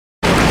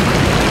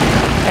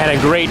And a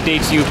great day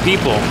to you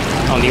people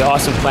on the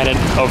awesome planet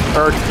of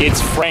Earth. It's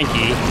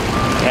Frankie.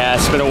 Yeah,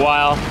 it's been a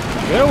while.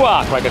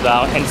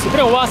 Crocodile. And it's been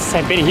a while since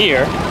I've been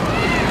here.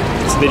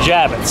 It's the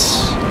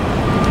Javits.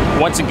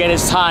 Once again,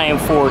 it's time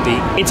for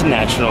the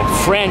International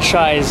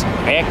Franchise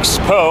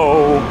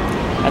Expo.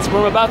 That's where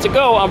I'm about to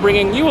go. I'm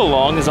bringing you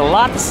along. There's a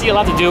lot to see, a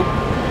lot to do.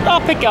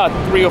 I'll pick out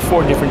 3 or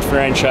 4 different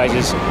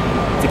franchises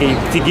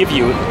to give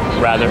you,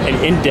 rather,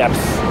 an in-depth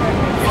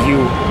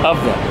view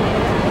of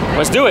them.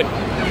 Let's do it.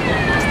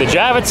 It's the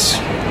Javits.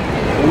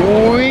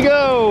 We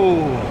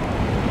go.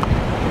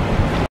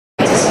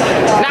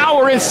 Now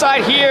we're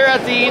inside here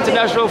at the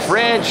International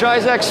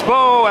Franchise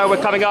Expo, and we're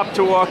coming up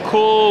to a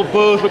cool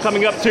booth. We're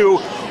coming up to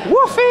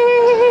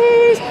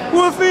Woofies!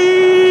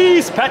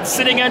 Woofies! Pet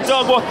sitting and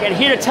dog walk. And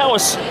here to tell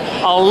us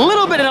a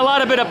little bit and a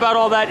lot of bit about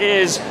all that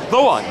is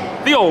the one,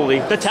 the only,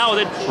 the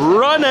talented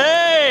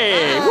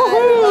Renee!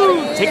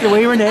 Woohoo! Take it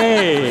away,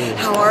 Renee.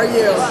 How are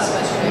you?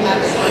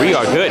 We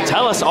are good.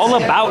 Tell us all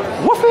about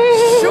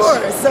Woofies! Sure.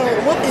 So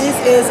Woofies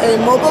is a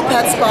mobile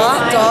pet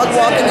spa, dog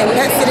walking and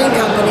pet sitting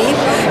company,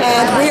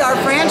 and we are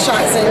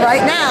franchising.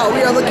 Right now,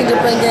 we are looking to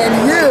bring in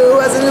you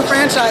as a new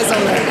franchise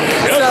owner.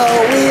 Yep. So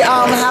we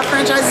have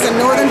franchises in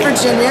Northern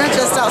Virginia,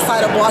 just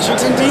outside of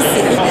Washington,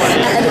 D.C.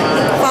 And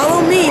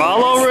follow me.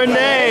 Follow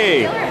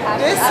Renee.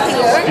 This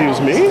here. Excuse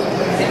me?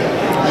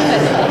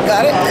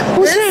 Got it.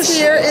 Who's this this?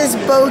 here is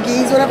Bogey.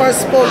 He's one of our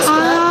spokesmen.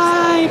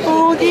 Hi,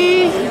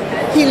 Bogey.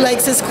 He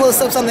likes his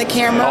close-ups on the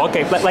camera. Oh,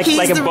 okay, like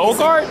a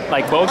Bogart?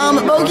 Like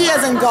Bogey? Bogey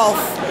as in golf.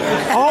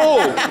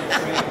 Oh,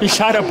 he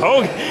shot a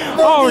Bogey.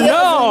 Oh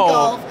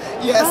no.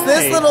 Yes,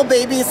 this little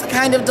baby is the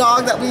kind of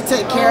dog that we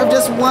take care of.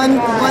 Just one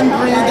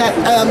breed that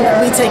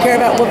we take care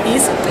of at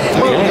Woofies.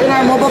 In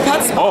our mobile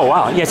pet spa. Oh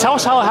wow! Yeah, tell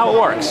us how it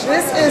works.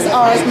 This is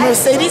our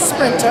Mercedes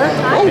Sprinter.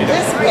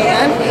 This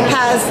van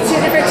has 2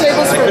 different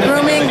tables for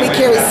grooming. We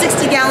carry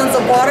 60 gallons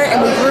of water and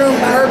we groom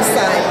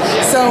curbside.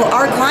 So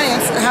our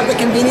clients have the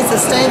convenience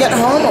of staying at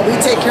home while we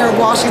take care of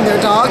washing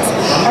their dogs.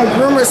 Our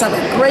groomers have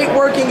a great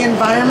working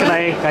environment.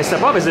 Can I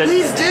step up? Is it?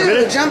 Please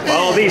do. Jump in.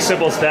 Follow these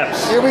simple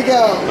steps. Here we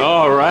go.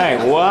 All right.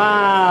 Wow.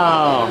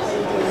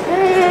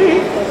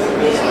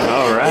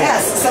 All right.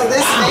 Yes, so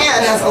this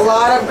van has a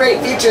lot of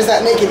great features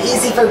that make it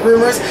easy for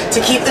groomers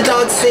to keep the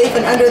dogs safe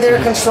and under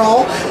their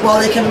control while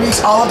they can reach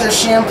all of their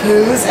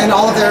shampoos and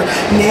all of their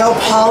nail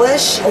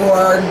polish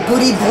or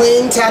booty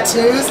bling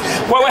tattoos.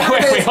 Wait,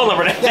 hold on,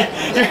 Renee.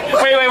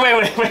 Wait,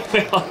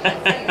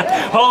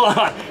 hold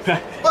on.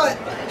 What?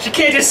 She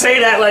can't just say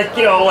that like,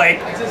 you know, like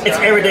it's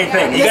an everyday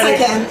thing. Yes, I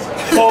can.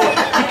 Well,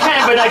 you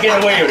can, but not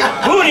get away with it.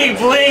 Booty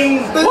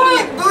bling.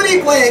 Booty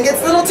bling.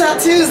 It's little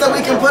tattoos that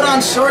we can put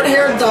on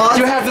short-haired dogs.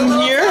 Do you have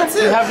them here? Do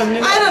you have them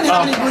here? I don't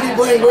have any booty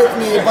bling with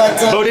me, but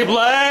booty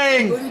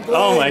bling.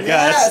 Oh my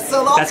God. Yeah,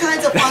 so all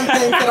kinds of fun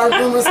things that our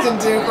groomers can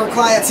do for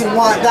clients who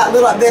want that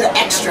little bit of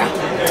extra.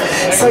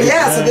 So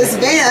yeah, so this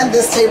van,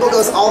 this table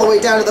goes all the way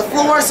down to the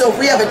floor. So if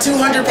we have a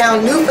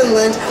 200-pound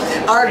Newfoundland,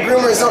 our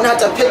groomers don't have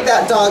to pick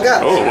that dog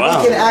up. Oh wow.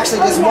 We can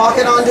actually just walk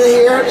it onto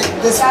here.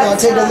 This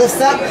table lifts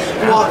up,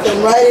 walk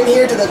them right in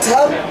here to the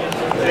tub,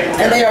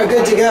 and they are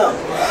good to go.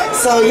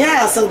 So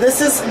yeah, so this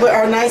is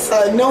our nice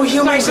no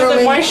human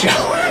grooming. My show.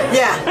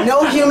 Yeah,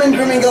 no human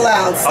grooming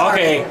allowed.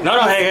 Sorry. Okay, no,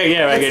 hey,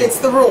 yeah, right. It's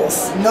the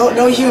rules.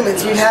 No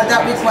humans. We've had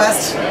that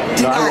request.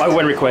 No, I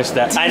wouldn't request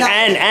that.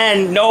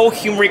 And no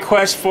human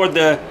request for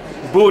the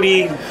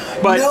booty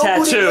butt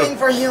tattoo. Booty bling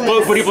for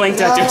humans. Booty bling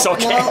tattoos,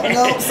 okay.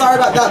 No, sorry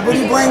about that.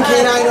 Booty bling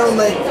canine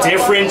only.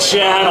 Different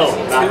channel,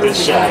 not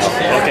this channel.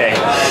 Okay.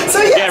 So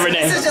yes,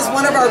 this is just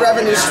one of our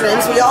revenue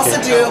streams. We also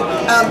do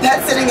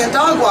pet sitting and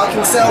dog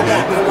walking. So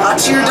we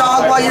watch your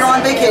dog while you're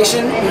on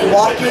vacation, we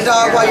walk your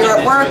dog while you're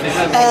at work,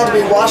 and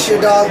we wash your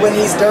dog when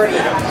he's dirty.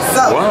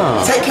 So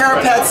take care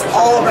of pets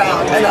all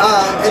around. And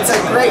it's a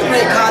great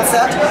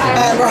concept.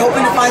 And we're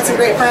hoping to find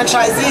some great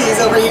franchisees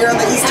over here on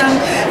the eastern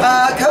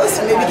coast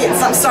and maybe getting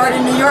something started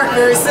in New York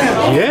very soon.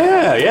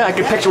 Yeah, I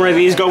can picture one of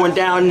these going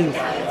down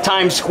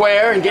Times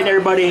Square and getting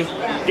everybody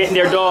getting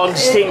their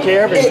dogs taken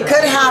care of. It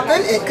could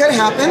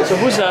happen. So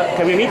who's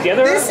can we meet the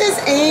other? This is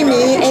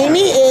Amy.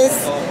 Amy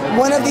is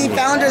one of the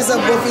founders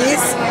of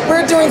Woofies.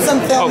 We're doing some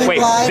filming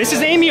live. This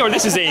is Amy or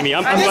this is Amy?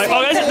 I'm like,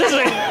 oh, this is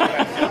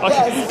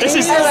okay. This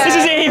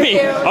is Amy.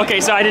 Okay,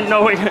 so I didn't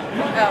know.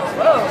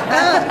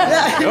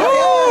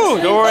 Oh,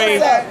 don't worry.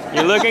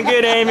 You're looking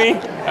good, Amy.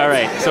 All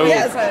right, so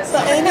so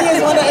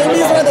Amy's one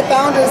of the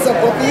founders of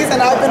Woofies,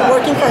 and I've been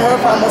working for her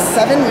for almost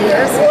 7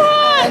 years. What?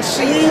 And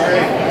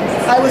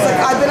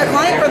I've been a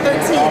client for 13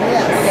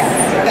 years.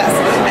 Yes.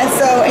 And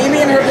so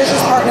Amy and her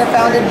business partner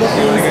founded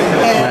Woofies,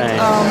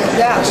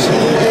 and she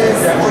is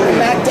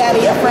Mac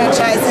Daddy, a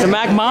franchise. The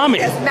Mac Mommy.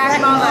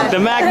 Mac Mama. The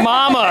Mac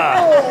Mama.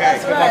 Oh,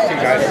 that's right. Thank you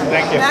guys.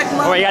 Thank you. Mac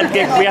Mama. We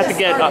have to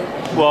get.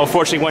 Well,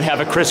 unfortunately, we won't have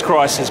a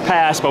crisscross his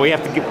past, but we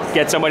have to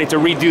get somebody to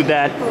redo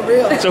that. For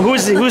real. So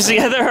who's the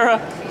other?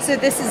 So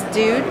this is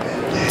Dude.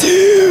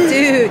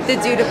 Dude. The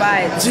Dude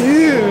abides.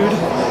 Dude.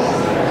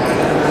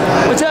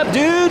 What's up,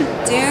 dude?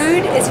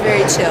 dude is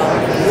very chill.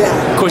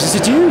 Of course,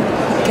 it's a dude.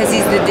 Because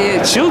he's the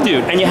dude. Chill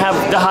dude. And you have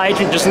the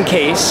hydrant just in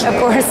case. Of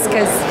course,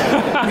 because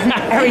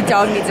every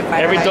dog needs a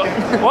fire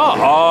hydrant. Well,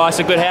 oh, that's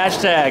a good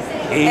hashtag.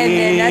 And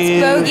then that's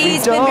Bogey.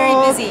 He's been very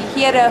busy.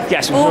 He had a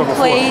full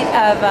plate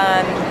of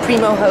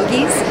Primo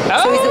hoagies,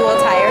 so he's a little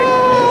tired.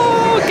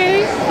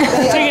 Okay.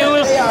 Take a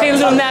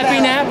little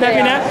nappy nap.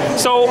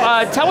 So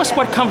tell us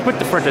what comes with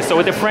the franchise. So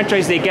with the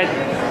franchise, they get,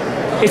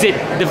 is it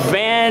the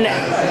van,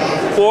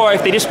 or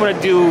if they just want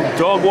to do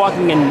dog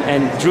walking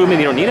and grooming,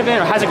 they don't need a van,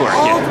 or how's it work?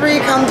 All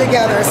three come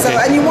together. So,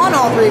 and you want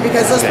all three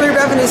because those three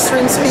revenue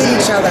streams feed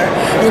each other.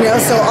 You know,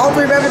 so all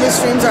three revenue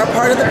streams are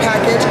part of the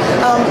package.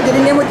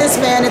 Getting in with this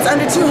van, it's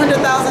under $200,000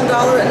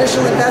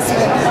 initial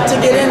investment to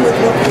get in with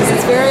Whoopies.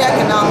 It's very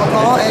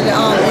economical and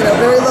you know,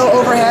 very low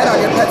overhead on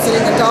your pet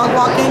sitting and dog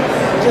walking.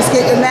 Just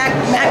get your Mac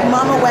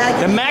Mama wagon.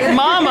 The Mac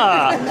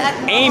Mama.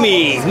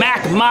 Amy,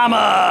 Mac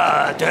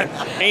Mama.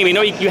 Amy,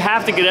 no, you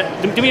have to get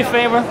it. Do me a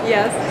favor.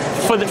 Yes.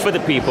 For the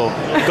people,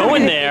 go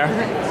in there,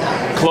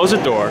 close the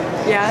door.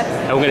 Yeah.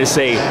 And we're gonna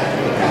say,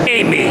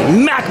 Amy,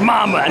 Mac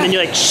Mama, and then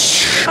you're like,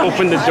 shh,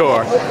 open the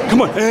door.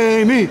 Come on,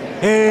 Amy,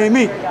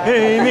 Amy,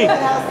 Amy.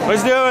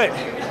 Let's do it.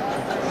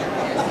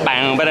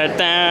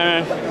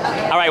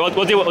 All right,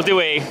 we'll do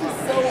a.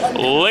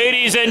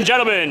 Ladies and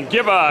gentlemen,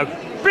 give a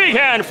big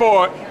hand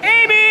for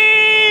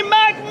Amy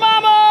Mac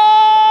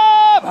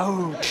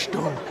Mama.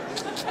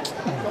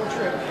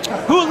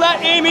 Who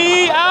let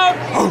Amy out?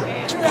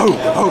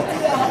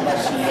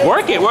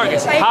 Work it.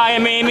 Hi,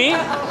 I'm Amy.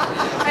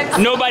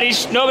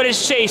 Nobody's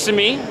chasing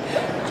me.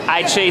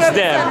 I chase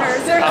them.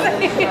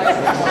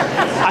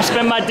 I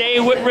spend my day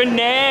with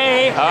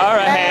Renee. All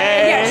right.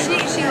 Yeah,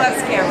 she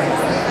loves cameras.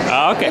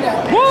 Okay.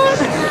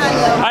 What?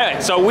 All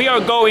right. So we are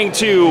going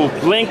to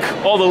link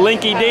all the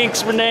linky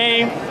dinks,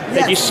 Renee.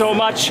 Thank you so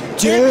much.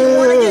 If you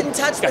want to get in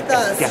touch with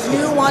us,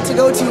 you want to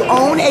go to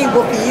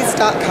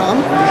ownawhoopies.com.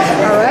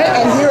 All right,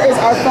 and here is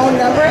our phone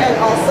number and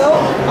also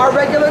our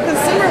regular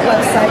consumer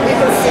website. You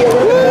can see a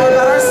little bit more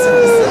about our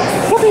services.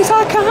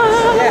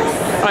 Whoopies.com. Yes.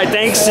 All right,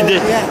 thanks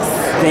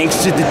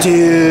to the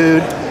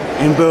dude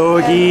and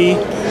Bogey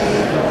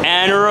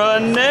and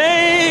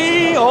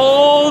Renee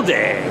all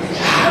day.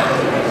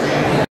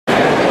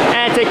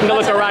 And taking a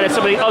look around at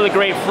some of the other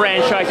great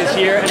franchises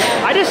here. And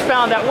I just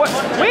found out,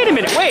 wait a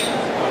minute.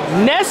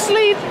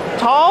 Nestle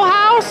Tall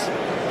House?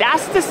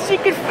 That's the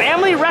secret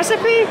family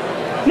recipe?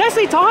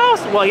 Nestle Tall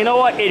House? Well, you know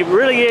what? It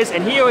really is.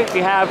 And here we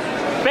have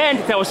Ben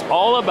to tell us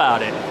all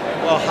about it.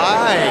 Well,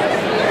 hi.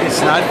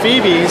 It's not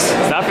Phoebe's.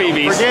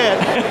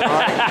 Forget.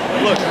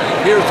 Look,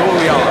 here's what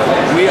we are.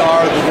 We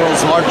are the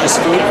world's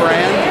largest food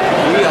brand.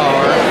 We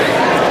are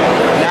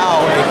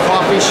now a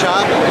coffee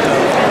shop with a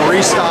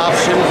barista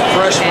option,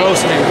 fresh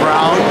roast and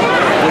ground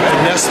with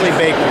the Nestle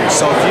Bakery.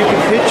 So if you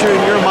can picture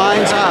in your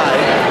mind's eye,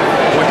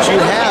 what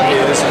you have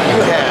is you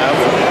have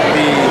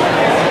the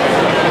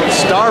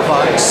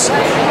Starbucks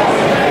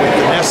with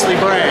the Nestle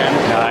brand.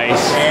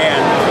 Nice.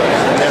 And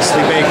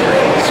Nestle Bakery.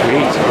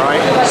 Sweet. All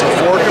right. So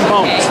 4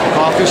 components. The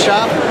coffee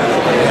shop,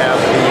 you have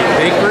the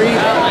bakery, you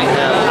have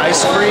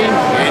ice cream,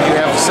 and you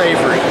have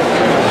savory.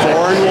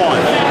 4 in 1.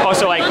 Oh,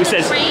 so like it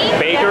says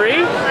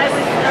bakery,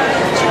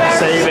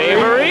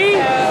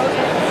 savory,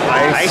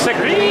 ice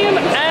cream,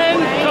 and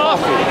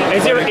coffee.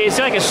 Is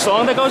there like a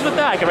song that goes with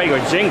that? Like a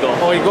regular jingle?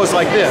 Oh, it goes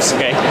like this.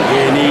 Okay.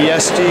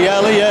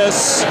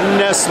 N-E-S-T-L-E-S,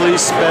 Nestle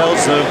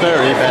spells the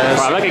very best.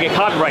 Well, I'm not gonna get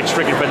copyright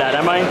stricken for that,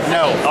 am I?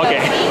 No. Okay.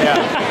 Yeah.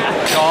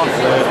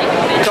 Chocolate.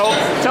 So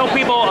tell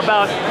people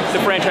about the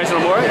franchise a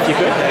little more, if you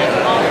could.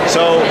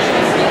 So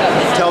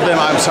tell them,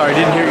 I'm sorry, I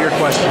didn't hear your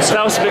question.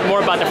 Tell us a bit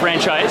more about the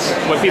franchise,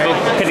 what people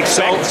can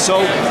expect. So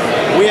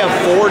we have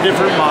 4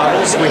 different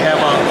models. We have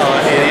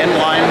an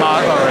inline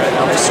model, or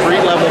a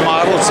street level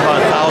model. It's about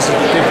 1,000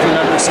 to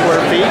 1,500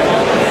 square feet.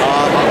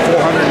 About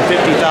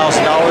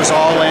 $450,000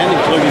 all in,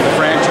 including the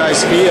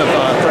franchise fee of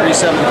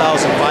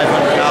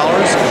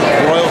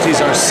 $37,500.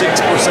 Royalties are 6%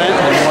 and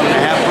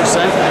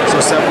 1.5%, so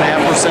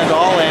 7.5%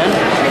 all in.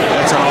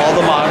 That's on all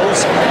the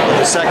models.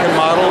 The second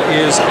model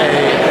is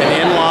an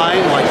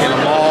inline, like in a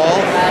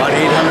mall, about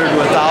 800 to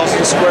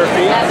 1,000 square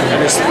feet,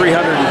 and it's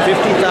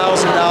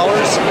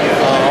 $350,000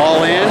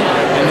 all in.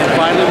 And then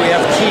finally we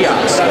have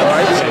kiosks. All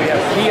right, so we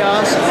have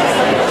kiosks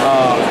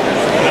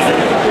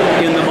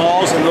in the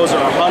malls, and those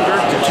are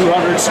 100 to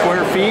 200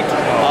 square feet,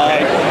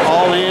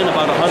 all in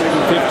about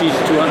 $150,000 to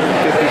 $250,000.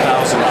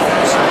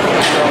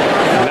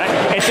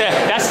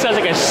 That sounds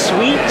like a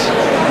sweet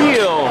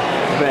deal,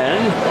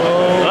 Ben.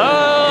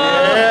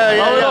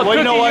 Yeah. Well,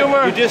 you know what?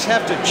 Humor. You just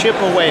have to chip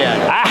away at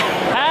it.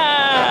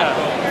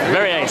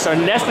 Very nice. So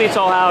Nestle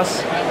Toll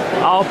House.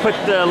 I'll put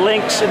the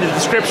links in the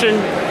description.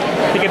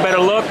 Take a better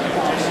look.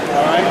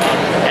 All right.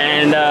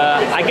 And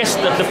I guess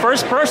the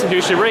first person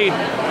who should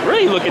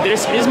really look at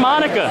this is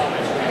Monica.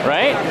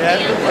 right?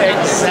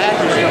 Yeah,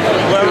 exactly.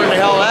 Whoever the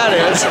hell that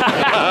is.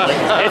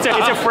 It's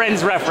a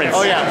Friends reference.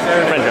 Oh yeah,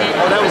 Friends reference.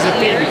 Oh, that was a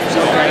Phoebe.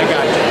 Okay, I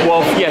got you.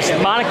 Well, yes,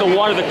 Monica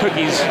wanted the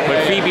cookies,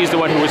 but Phoebe's the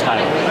one who was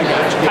hired. I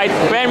got you. All right,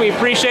 Ben, we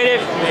appreciate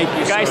it. Thank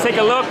you, guys. sir. Take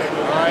a look. All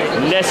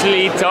right.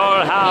 Nestle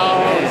Toll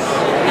House.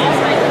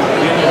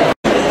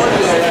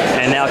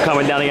 And now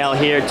coming down the aisle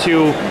here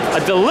to a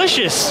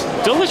delicious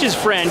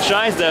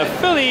franchise, the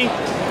Philly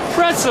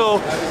Pretzel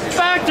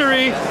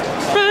Factory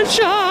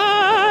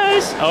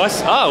franchise.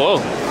 Whoa.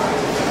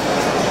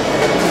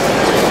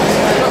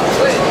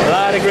 A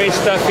lot of great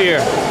stuff here.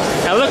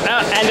 Now look,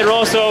 and they're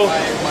also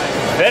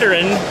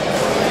veteran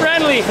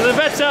friendly for the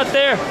vets out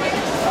there.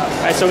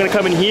 All right, so we're gonna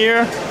come in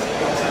here,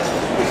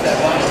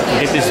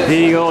 get this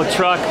big old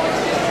truck.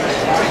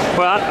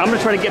 Well, I'm gonna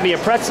try to get me a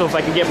pretzel if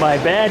I can get my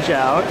badge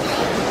out.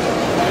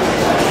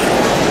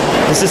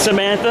 This is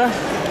Samantha.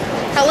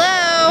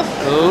 Hello.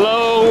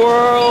 Hello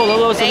world.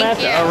 Hello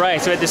Samantha. Thank you. All right,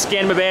 so I had to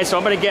scan my badge, so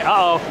I'm gonna get,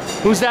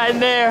 who's that in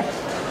there?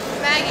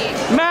 Maggie.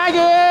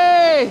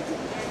 Maggie!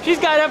 She's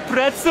got a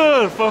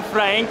pretzel for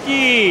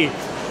Frankie,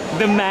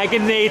 the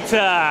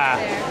Maginator.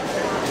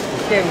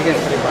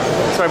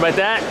 Sorry about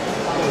that.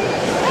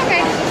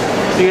 Okay.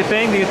 Do you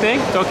think?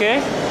 It's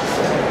okay?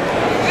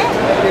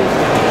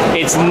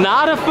 It's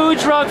not a food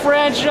truck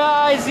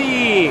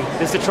franchisee.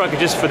 This is a truck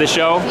just for the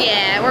show.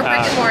 Yeah, we're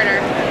brick and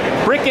mortar.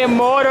 Brick and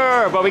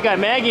mortar, but we got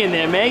Maggie in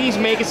there. Maggie's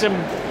making some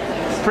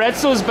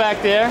pretzels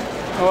back there.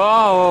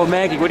 Oh,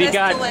 Maggie, what do you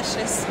got?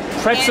 Delicious.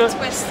 Pretzel. Hand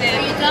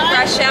twisted,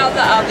 fresh out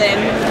the oven,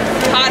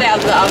 hot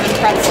out the oven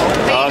pretzel.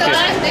 Okay.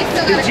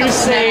 Did you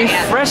say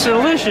fresh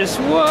delicious?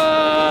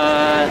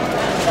 What?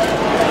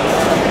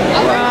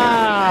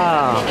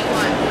 Wow.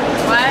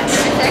 What?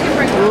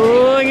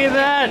 Look at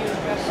that.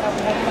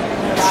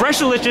 Fresh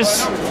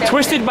delicious,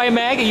 twisted by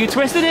Maggie. You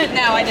twisted it?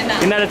 No, I did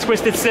not. You're not a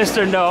twisted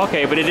sister? No,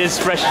 okay, but it is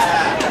fresh.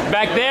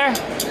 Back there?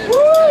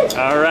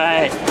 All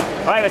right.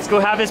 All right, let's go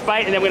have this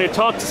bite, and then we're gonna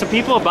talk to some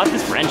people about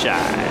this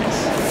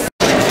franchise.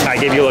 I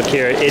gave you a look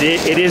here. It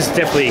is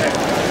definitely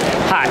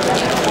hot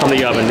from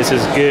the oven. This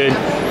is good.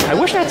 I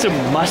wish I had some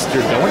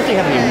mustard though. I wonder if they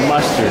have any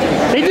mustard.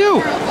 They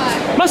do!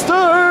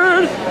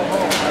 Mustard!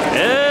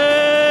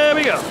 There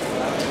we go.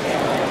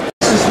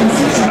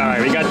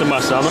 Alright, we got the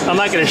mustard. I'm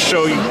not gonna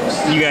show you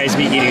guys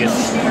me eating it,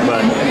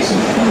 but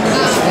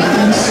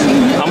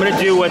I'm gonna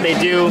do what they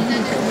do.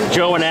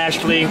 Joe and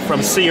Ashley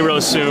from See You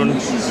Real Soon.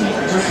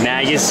 Now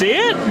you see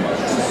it?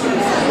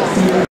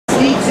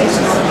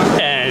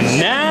 And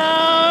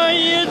now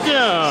you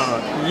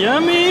don't.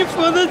 Yummy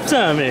for the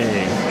tummy.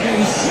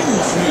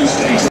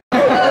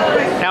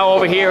 Now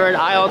over here in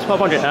aisle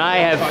 1200, and I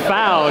have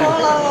found,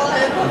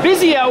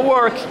 busy at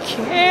work,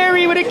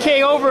 Carrie with a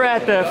K over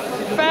at the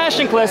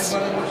fashion class.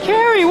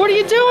 Carrie, what are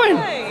you doing?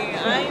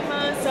 Hi,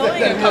 I'm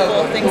selling a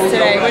couple of things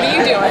today. What are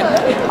you doing?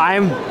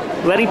 I'm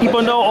letting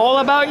people know all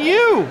about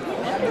you.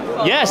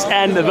 Yes,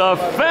 and the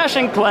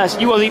fashion class,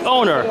 you are the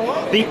owner,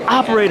 the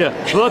operator,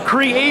 the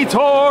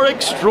creator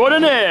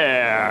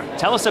extraordinaire.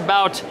 Tell us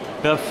about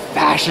the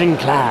fashion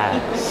class.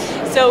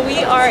 So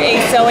we are a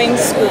sewing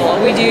school.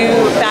 We do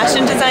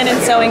fashion design and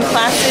sewing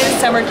classes,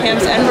 summer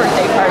camps, and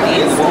birthday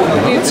parties.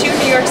 We have 2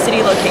 New York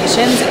City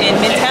locations in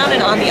Midtown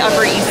and on the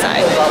Upper East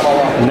Side.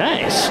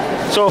 Nice.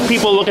 So if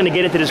people are looking to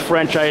get into this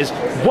franchise,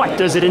 what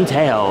does it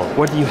entail?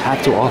 What do you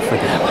have to offer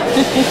them?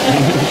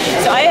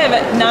 So I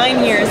have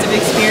 9 years of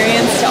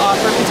experience to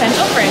offer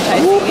potential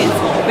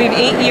franchisees. We have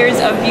 8 years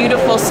of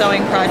beautiful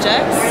sewing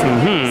projects.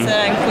 So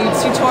that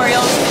includes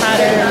tutorials,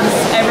 patterns,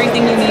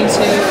 everything you need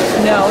to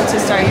know to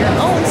start your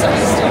own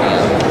sewing studio.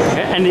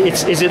 And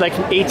is it like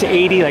from 8 to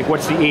 80? Like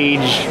what's the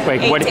age?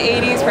 Like 8 to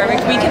 80 is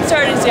perfect. We can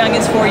start as young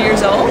as 4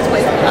 years old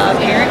with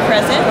parent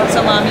present,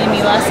 so mommy and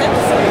me lessons,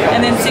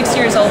 and then 6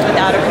 years old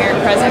without a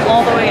parent present,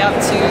 all the way up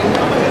to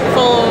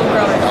full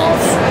grown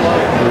adults.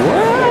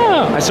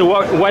 Wow! So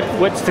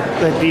what's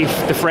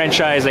the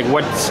franchise like?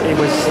 What does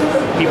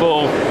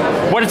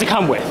it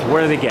come with?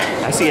 What do they get?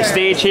 I see a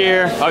stage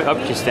here.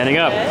 Oh, she's standing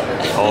up.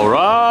 All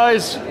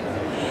rise.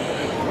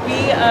 We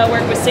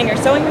work with Singer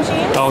sewing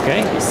machines.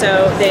 Okay.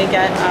 So they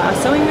get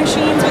sewing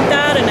machines with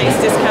that, a nice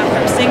discount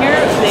from Singer.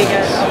 They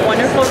get a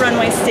wonderful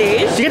runway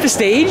stage. Did you get the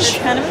stage? It's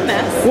kind of a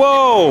mess.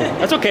 Whoa,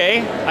 that's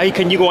okay.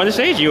 Can you go on the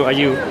stage?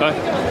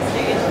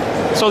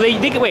 So they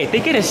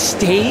get a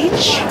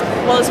stage?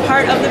 Well, as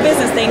part of the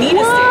business, they need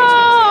a stage.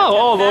 Wow,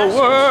 all the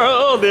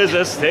world is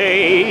a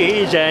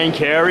stage and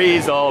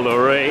carries all the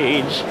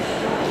rage.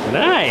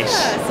 Nice.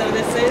 Yeah, so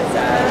this is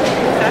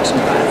fashion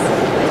class.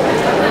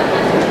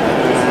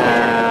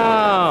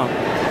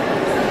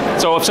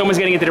 So if someone's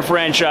getting into the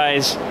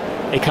franchise,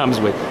 it comes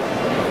with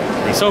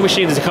the sewing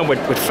machine. Does it come with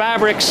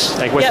fabrics?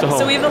 Like what's the whole?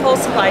 So we have a whole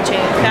supply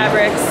chain: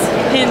 fabrics,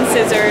 pins,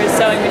 scissors,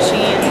 sewing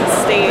machines,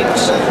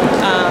 stage,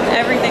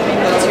 everything they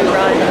need to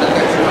run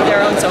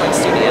their own sewing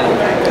studio.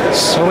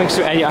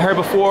 And I heard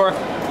before,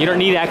 you don't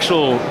need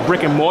actual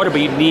brick and mortar, but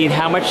you need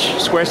how much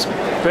square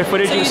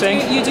footage? So you were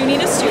saying? You do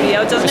need a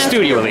studio. It doesn't have to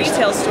be a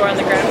retail store on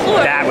the ground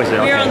floor. That was it.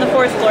 Okay. We're on the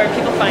 4th floor.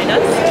 People find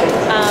us,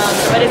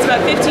 but it's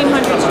about 1,500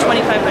 to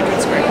 2,500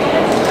 square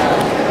feet.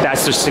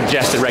 That's the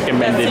suggested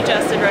recommended.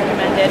 That's suggested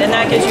recommended, and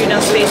that gives you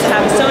enough space to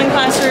have a sewing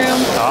classroom,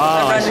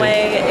 a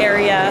runway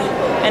area,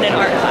 and an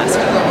art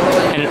classroom.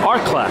 And an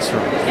art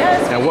classroom?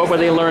 Yes. And what will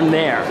they learn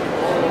there?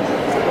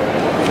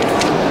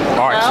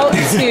 Art. How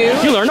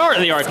to you learn art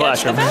in the art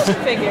classroom. The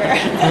fashion figure.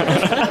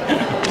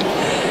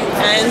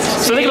 And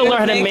so they're gonna learn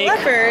how to make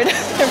leopard.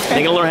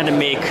 They're gonna learn how to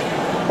make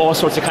all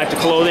sorts of types of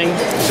clothing.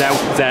 Is that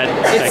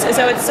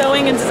so it's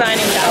sewing and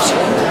designing fashion.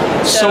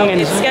 So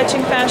it's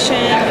sketching fashion,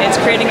 it's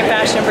creating a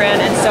fashion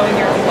brand, and sewing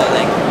your own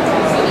clothing.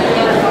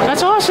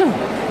 That's awesome.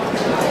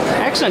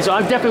 Excellent. So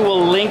I definitely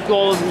will link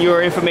all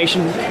your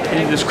information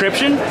in the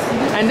description,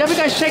 and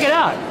definitely guys check it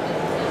out.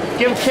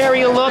 Give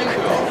Carrie a look,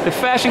 the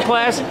fashion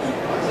class,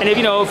 and if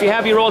you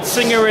have your old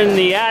Singer in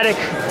the attic,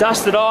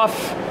 dust it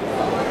off,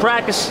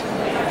 practice,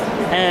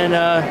 and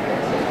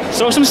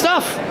sew some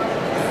stuff.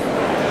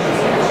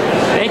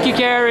 Thank you,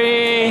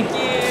 Carrie. Thank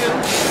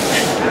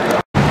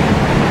you.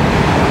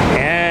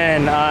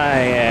 And I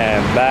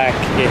am back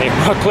in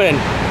Brooklyn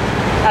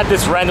at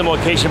this random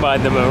location by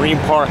the Marine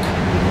Park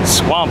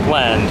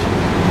Swampland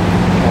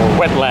or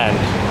Wetland.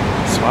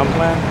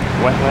 Swampland?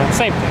 Wetland?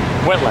 Same thing.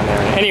 Wetland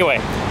area. Anyway,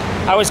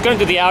 I was going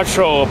to do the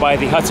outro by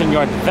the Hudson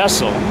Yard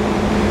Vessel.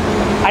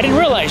 I didn't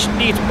realize you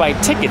need to buy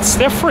tickets.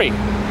 They're free.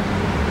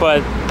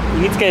 But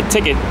you need to get a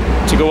ticket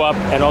to go up,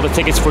 and all the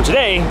tickets for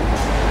today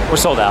were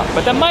sold out.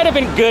 But that might have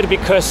been good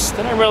because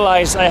then I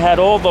realized I had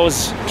all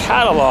those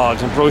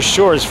catalogs and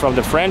brochures from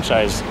the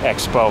franchise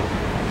expo.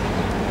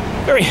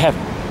 Very heavy.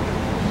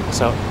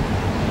 So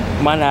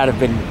might not have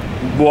been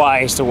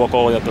wise to walk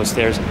all the way up those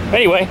stairs.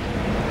 Anyway,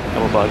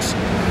 couple bugs.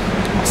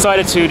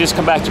 Decided to just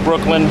come back to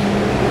Brooklyn,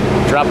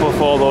 drop off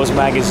all those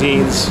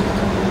magazines,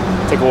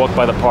 take a walk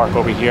by the park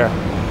over here.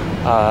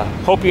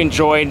 Hope you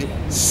enjoyed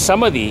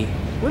some of the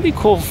really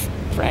cool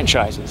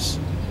franchises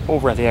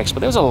over at the expo.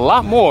 There was a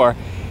lot more,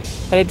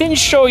 and I didn't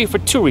show you for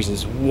two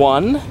reasons.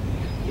 One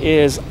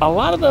is a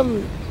lot of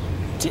them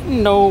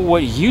didn't know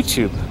what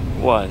YouTube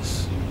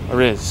was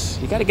or is.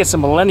 You got to get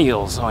some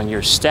millennials on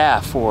your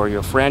staff or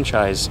your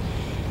franchise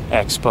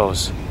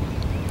expos.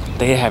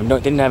 They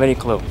didn't have any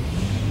clue.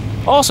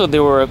 Also,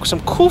 there were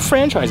some cool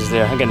franchises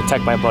there. I'm gonna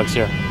attack my bugs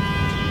here.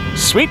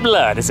 Sweet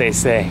blood, as they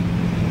say.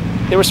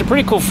 There were some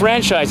pretty cool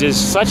franchises,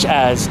 such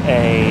as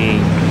a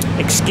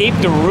Escape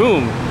the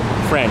Room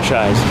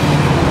franchise.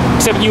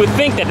 Except you would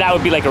think that that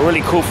would be like a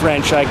really cool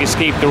franchise,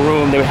 Escape the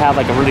Room. They would have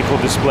like a really cool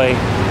display.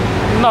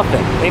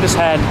 Nothing. They just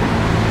had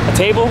a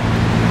table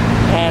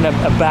and a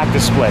back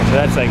display. So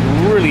that's like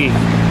really,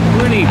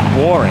 really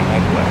boring.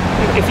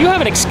 Like, if you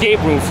have an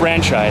Escape Room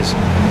franchise,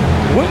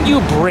 wouldn't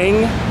you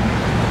bring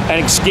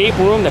an escape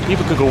room that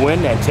people could go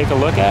in and take a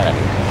look at? I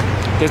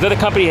mean, there's another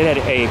company that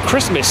had a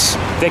Christmas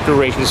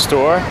decoration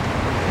store,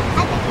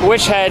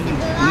 which had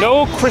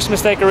no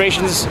Christmas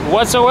decorations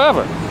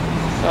whatsoever.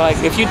 So like,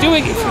 if you're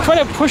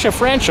trying to push a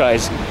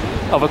franchise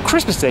of a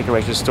Christmas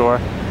decoration store,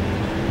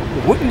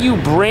 wouldn't you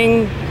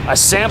bring a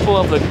sample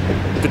of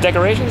the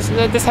decorations?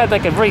 This had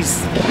like a very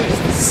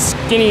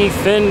skinny,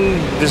 thin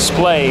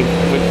display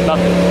with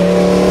nothing.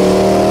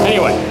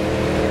 Anyway,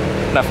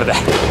 enough of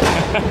that.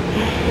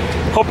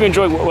 Hope you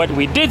enjoyed what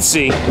we did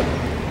see,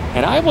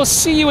 and I will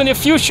see you in the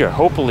future.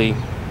 Hopefully,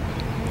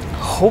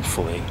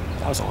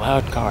 that was a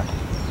loud card.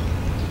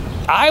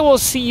 I will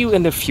see you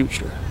in the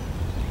future.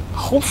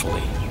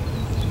 Hopefully,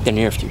 the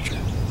near future.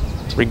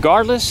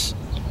 Regardless,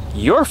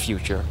 your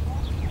future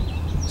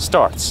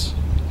starts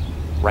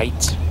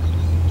right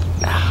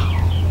now.